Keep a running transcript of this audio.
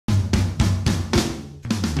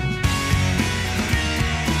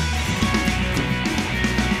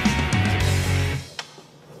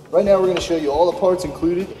Right now we're going to show you all the parts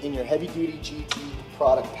included in your Heavy Duty GT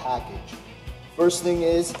product package. First thing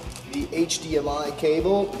is the HDMI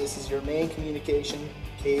cable. This is your main communication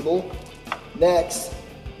cable. Next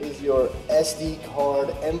is your SD card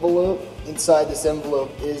envelope. Inside this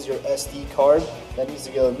envelope is your SD card that needs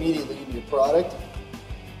to go immediately into your product.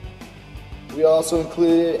 We also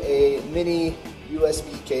included a mini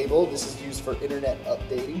USB cable. This is used for internet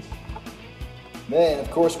updating. Then,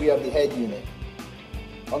 of course, we have the head unit.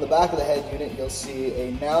 On the back of the head unit, you'll see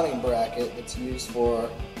a mounting bracket that's used for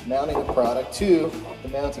mounting the product to the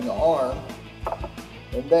mounting arm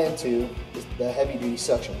and then to the heavy-duty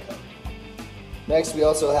suction cup. Next, we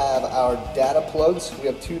also have our data plugs. We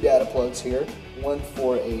have two data plugs here, one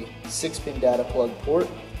for a 6-pin data plug port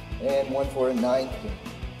and one for a 9-pin.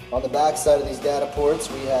 On the back side of these data ports,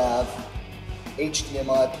 we have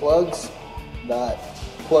HDMI plugs that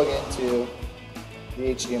plug into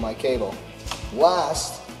the HDMI cable.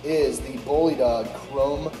 Last is the WatchDog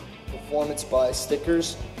Chrome Performance Buy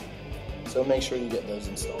stickers, so make sure you get those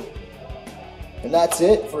installed. And that's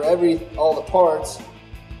it for all the parts.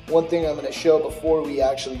 One thing I'm going to show before we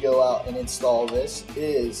actually go out and install this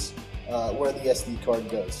is where the SD card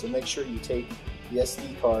goes. So make sure you take the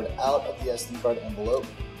SD card out of the SD card envelope.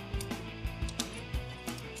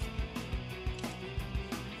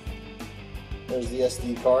 There's the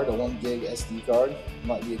SD card, a 1 gig SD card,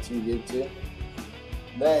 might be a 2 gig too.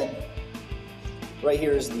 Then, right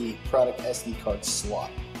here is the product SD card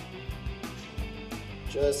slot.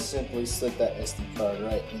 Just simply slip that SD card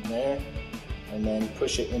right in there and then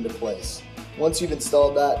push it into place. Once you've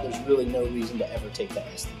installed that, there's really no reason to ever take that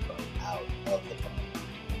SD card out of the product.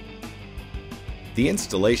 The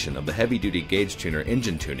installation of the heavy-duty gauge tuner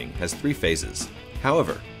engine tuning has 3 phases.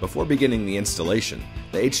 However, before beginning the installation,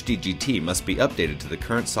 the HDGT must be updated to the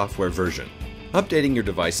current software version. Updating your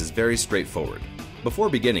device is very straightforward. Before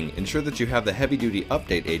beginning, ensure that you have the heavy-duty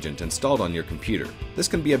update agent installed on your computer. This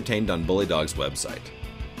can be obtained on WatchDog's website.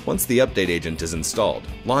 Once the update agent is installed,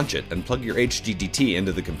 launch it and plug your HDGT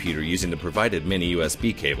into the computer using the provided mini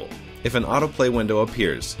USB cable. If an autoplay window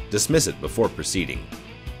appears, dismiss it before proceeding.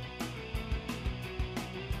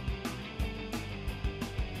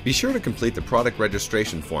 Be sure to complete the product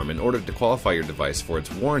registration form in order to qualify your device for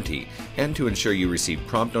its warranty and to ensure you receive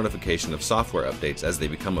prompt notification of software updates as they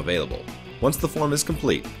become available. Once the form is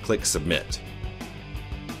complete, click Submit.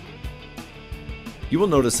 You will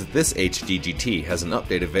notice that this HDGT has an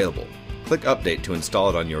update available. Click Update to install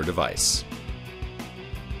it on your device.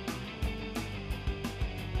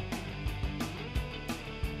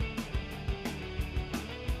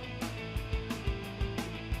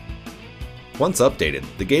 Once updated,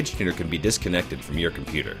 the gauge tuner can be disconnected from your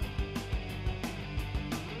computer.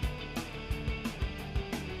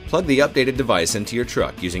 Plug the updated device into your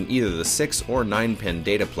truck using either the 6 or 9-pin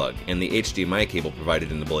data plug and the HDMI cable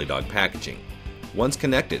provided in the WatchDog packaging. Once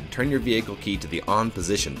connected, turn your vehicle key to the on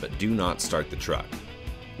position but do not start the truck.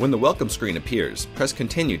 When the welcome screen appears, press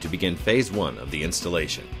Continue to begin Phase 1 of the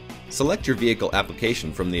installation. Select your vehicle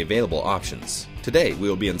application from the available options. Today we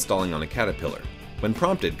will be installing on a Caterpillar. When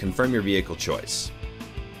prompted, confirm your vehicle choice.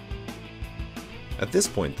 At this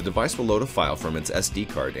point, the device will load a file from its SD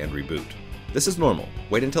card and reboot. This is normal.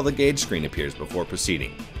 Wait until the gauge screen appears before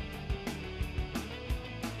proceeding.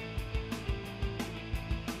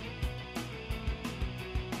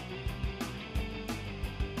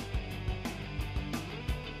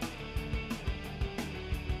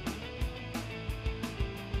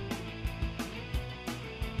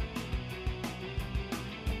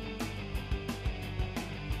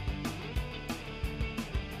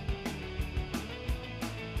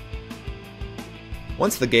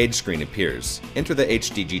 Once the gauge screen appears, enter the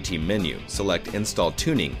HDGT menu, select Install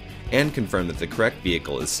Tuning, and confirm that the correct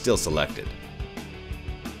vehicle is still selected.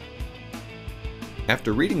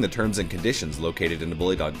 After reading the terms and conditions located in the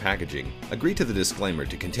WatchDog packaging, agree to the disclaimer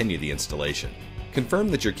to continue the installation. Confirm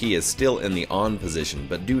that your key is still in the on position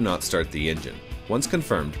but do not start the engine. Once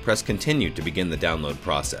confirmed, press Continue to begin the download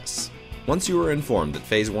process. Once you are informed that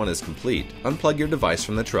Phase 1 is complete, unplug your device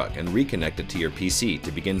from the truck and reconnect it to your PC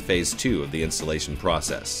to begin Phase 2 of the installation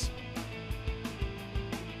process.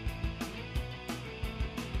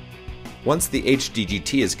 Once the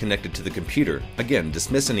HDGT is connected to the computer, again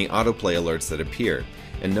dismiss any autoplay alerts that appear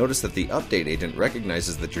and notice that the update agent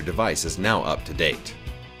recognizes that your device is now up to date.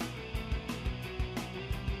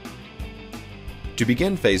 To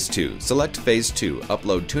begin Phase 2, select Phase 2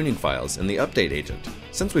 Upload Tuning Files in the Update Agent.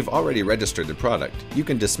 Since we've already registered the product, you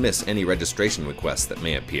can dismiss any registration requests that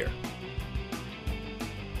may appear.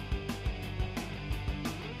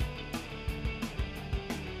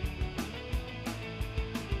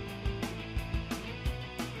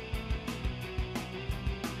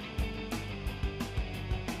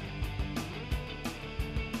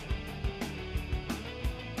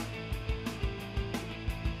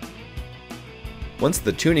 Once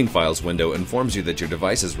the Tuning Files window informs you that your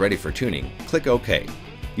device is ready for tuning, click OK.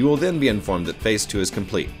 You will then be informed that Phase 2 is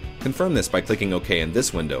complete. Confirm this by clicking OK in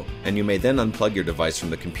this window, and you may then unplug your device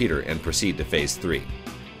from the computer and proceed to Phase 3.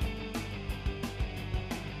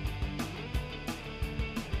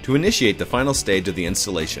 To initiate the final stage of the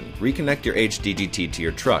installation, reconnect your HDGT to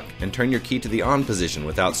your truck and turn your key to the on position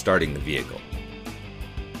without starting the vehicle.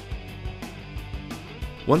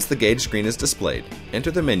 Once the gauge screen is displayed,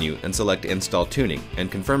 enter the menu and select Install Tuning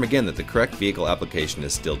and confirm again that the correct vehicle application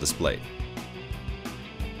is still displayed.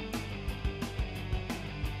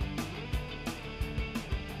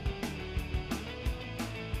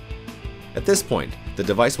 At this point, the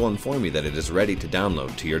device will inform you that it is ready to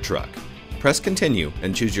download to your truck. Press Continue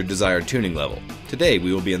and choose your desired tuning level. Today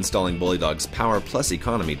we will be installing BullyDog's Power Plus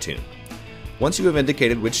Economy tune. Once you have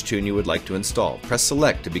indicated which tune you would like to install, press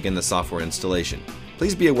Select to begin the software installation.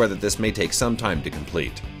 Please be aware that this may take some time to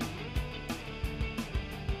complete.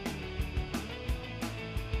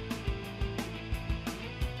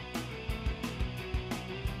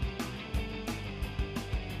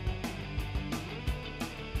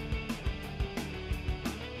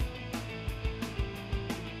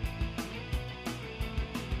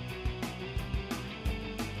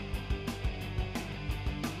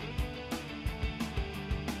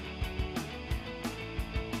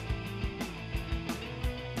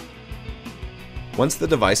 Once the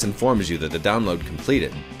device informs you that the download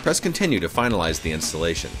completed, press Continue to finalize the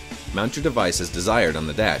installation. Mount your device as desired on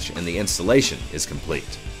the dash and the installation is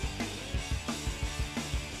complete.